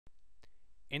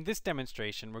In this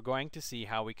demonstration, we're going to see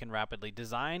how we can rapidly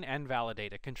design and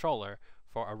validate a controller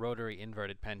for a rotary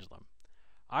inverted pendulum.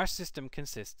 Our system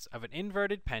consists of an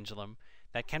inverted pendulum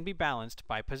that can be balanced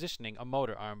by positioning a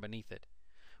motor arm beneath it.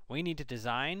 We need to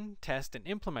design, test, and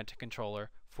implement a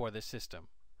controller for this system.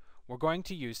 We're going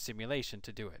to use simulation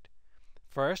to do it.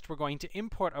 First, we're going to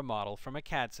import a model from a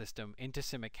CAD system into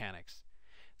SimMechanics.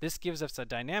 This gives us a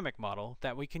dynamic model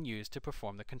that we can use to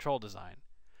perform the control design.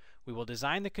 We will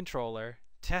design the controller,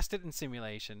 test it in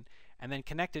simulation, and then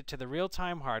connect it to the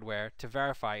real-time hardware to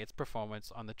verify its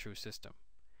performance on the true system.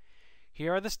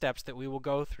 Here are the steps that we will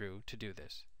go through to do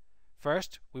this.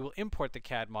 First, we will import the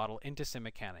CAD model into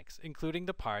SimMechanics, including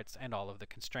the parts and all of the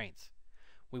constraints.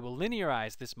 We will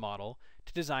linearize this model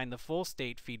to design the full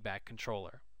state feedback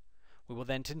controller. We will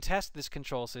then test this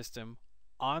control system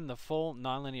on the full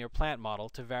nonlinear plant model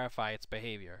to verify its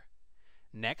behavior.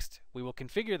 Next, we will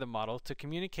configure the model to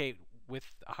communicate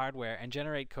with hardware and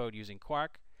generate code using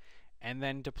QUARC, and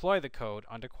then deploy the code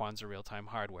onto Quanser real-time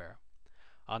hardware.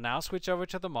 I'll now switch over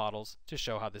to the models to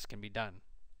show how this can be done.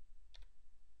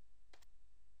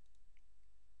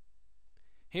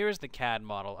 Here is the CAD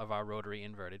model of our rotary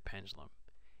inverted pendulum.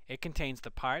 It contains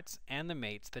the parts and the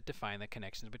mates that define the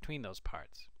connections between those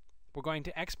parts. We're going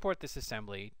to export this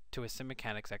assembly to a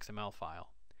SimMechanics XML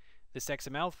file. This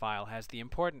XML file has the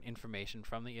important information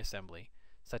from the assembly,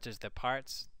 such as the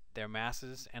parts, their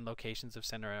masses, and locations of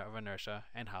center of inertia,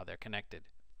 and how they're connected.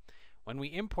 When we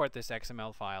import this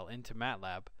XML file into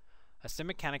MATLAB, a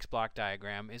SimMechanics block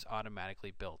diagram is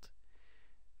automatically built.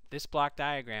 This block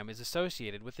diagram is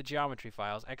associated with the geometry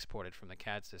files exported from the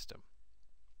CAD system.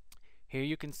 Here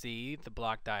you can see the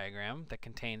block diagram that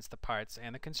contains the parts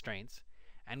and the constraints,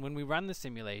 and when we run the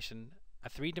simulation, a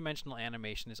three-dimensional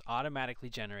animation is automatically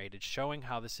generated showing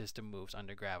how the system moves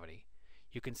under gravity.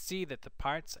 You can see that the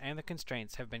parts and the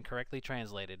constraints have been correctly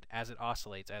translated as it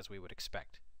oscillates as we would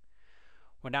expect.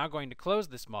 We're now going to close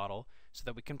this model so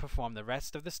that we can perform the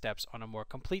rest of the steps on a more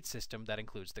complete system that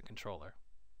includes the controller.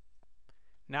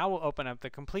 Now we'll open up the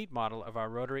complete model of our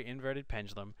rotary inverted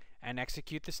pendulum and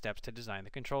execute the steps to design the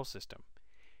control system.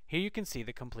 Here you can see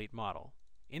the complete model.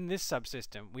 In this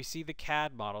subsystem, we see the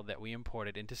CAD model that we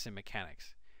imported into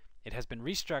SimMechanics. It has been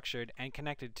restructured and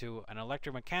connected to an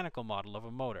electromechanical model of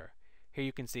a motor. Here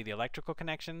you can see the electrical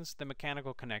connections, the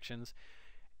mechanical connections,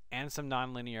 and some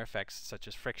nonlinear effects such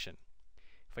as friction.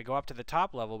 If we go up to the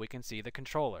top level, we can see the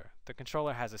controller. The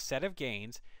controller has a set of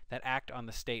gains that act on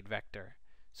the state vector,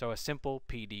 so a simple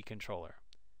PD controller.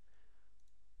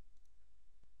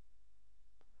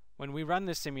 When we run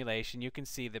this simulation, you can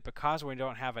see that because we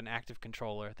don't have an active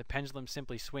controller, the pendulum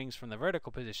simply swings from the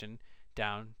vertical position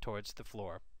down towards the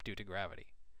floor due to gravity.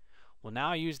 We'll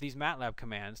now use these MATLAB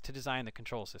commands to design the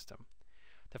control system.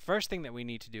 The first thing that we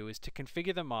need to do is to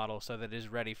configure the model so that it is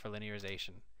ready for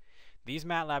linearization. These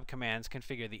MATLAB commands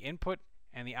configure the input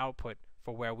and the output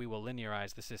for where we will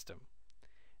linearize the system.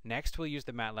 Next, we'll use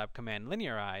the MATLAB command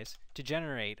linearize to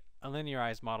generate a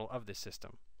linearized model of this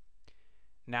system.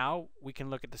 Now we can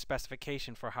look at the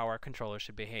specification for how our controller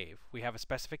should behave. We have a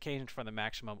specification for the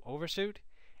maximum overshoot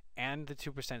and the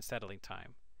 2% settling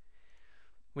time.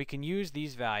 We can use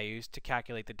these values to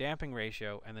calculate the damping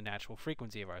ratio and the natural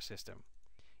frequency of our system.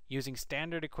 Using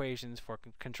standard equations for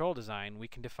control design, we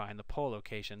can define the pole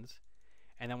locations,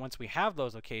 and then once we have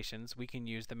those locations, we can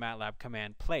use the MATLAB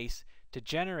command place to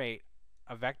generate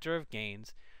a vector of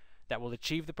gains that will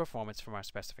achieve the performance from our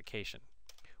specification.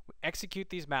 We execute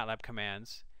these MATLAB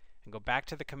commands and go back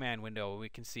to the command window where we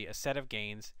can see a set of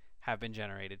gains have been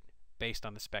generated based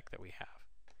on the spec that we have.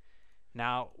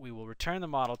 Now we will return the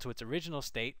model to its original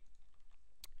state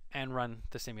and run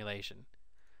the simulation.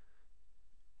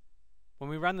 When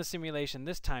we run the simulation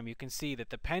this time, you can see that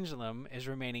the pendulum is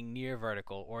remaining near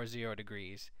vertical or 0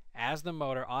 degrees as the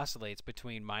motor oscillates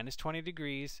between -20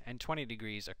 degrees and 20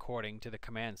 degrees according to the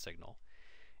command signal.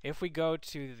 If we go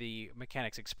to the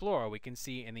Mechanics Explorer, we can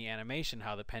see in the animation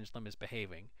how the pendulum is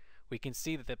behaving. We can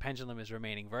see that the pendulum is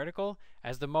remaining vertical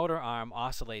as the motor arm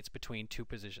oscillates between two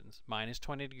positions,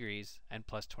 -20 degrees and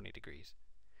 +20 degrees.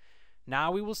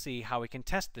 Now we will see how we can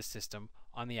test this system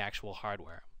on the actual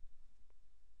hardware.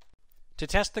 To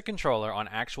test the controller on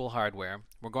actual hardware,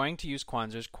 we're going to use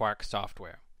Quanser's QUARC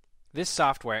software. This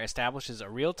software establishes a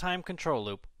real-time control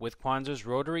loop with Quanser's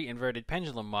rotary inverted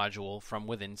pendulum module from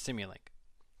within Simulink.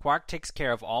 QUARC takes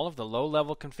care of all of the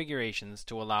low-level configurations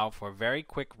to allow for very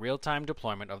quick real-time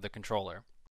deployment of the controller.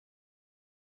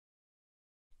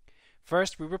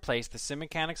 First, we replace the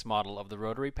SimMechanics model of the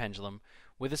rotary pendulum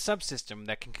with a subsystem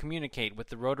that can communicate with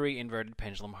the rotary inverted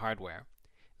pendulum hardware.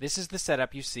 This is the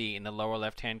setup you see in the lower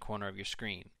left-hand corner of your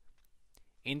screen.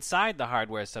 Inside the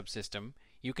hardware subsystem,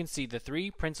 you can see the three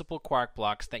principal QUARC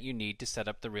blocks that you need to set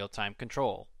up the real-time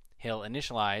control: hill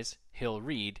initialize, hill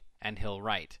read, and hill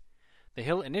write. The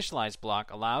hill initialize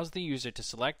block allows the user to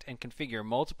select and configure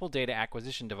multiple data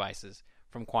acquisition devices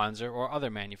from Quanser or other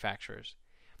manufacturers.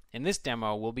 In this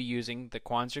demo, we'll be using the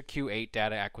Quanser Q8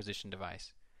 data acquisition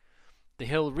device. The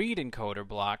hill read encoder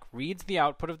block reads the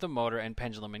output of the motor and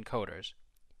pendulum encoders.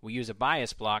 We use a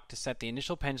bias block to set the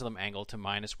initial pendulum angle to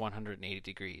 -180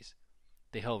 degrees.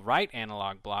 The hill write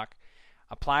analog block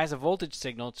applies a voltage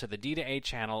signal to the D to A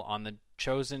channel on the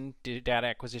chosen data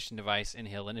acquisition device in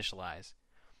hill initialize.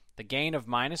 The gain of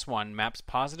 -1 maps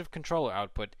positive controller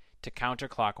output to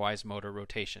counterclockwise motor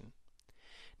rotation.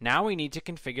 Now we need to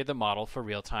configure the model for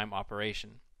real-time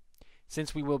operation.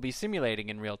 Since we will be simulating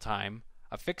in real time,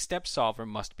 a fixed-step solver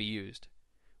must be used.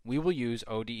 We will use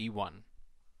ODE1.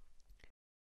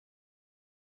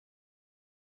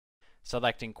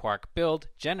 Selecting QUARC build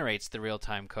generates the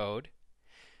real-time code,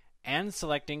 and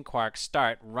selecting QUARC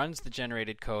start runs the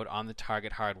generated code on the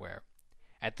target hardware.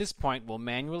 At this point, we'll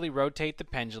manually rotate the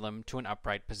pendulum to an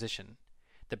upright position.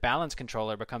 The balance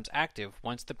controller becomes active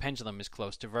once the pendulum is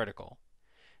close to vertical.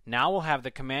 Now we'll have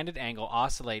the commanded angle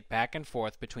oscillate back and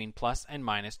forth between plus and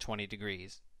minus 20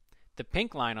 degrees. The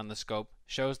pink line on the scope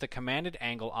shows the commanded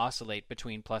angle oscillate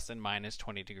between plus and minus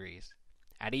 20 degrees.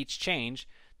 At each change,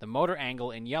 the motor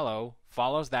angle in yellow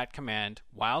follows that command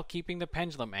while keeping the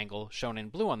pendulum angle shown in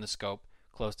blue on the scope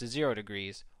close to 0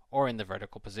 degrees or in the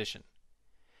vertical position.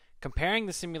 Comparing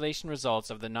the simulation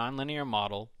results of the nonlinear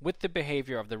model with the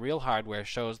behavior of the real hardware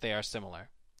shows they are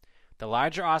similar. The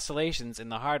larger oscillations in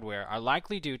the hardware are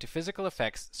likely due to physical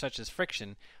effects such as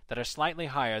friction that are slightly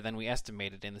higher than we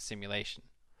estimated in the simulation.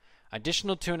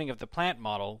 Additional tuning of the plant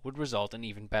model would result in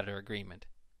even better agreement.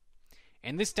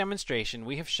 In this demonstration,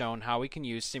 we have shown how we can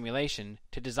use simulation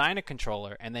to design a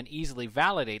controller and then easily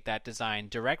validate that design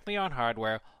directly on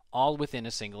hardware, all within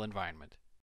a single environment.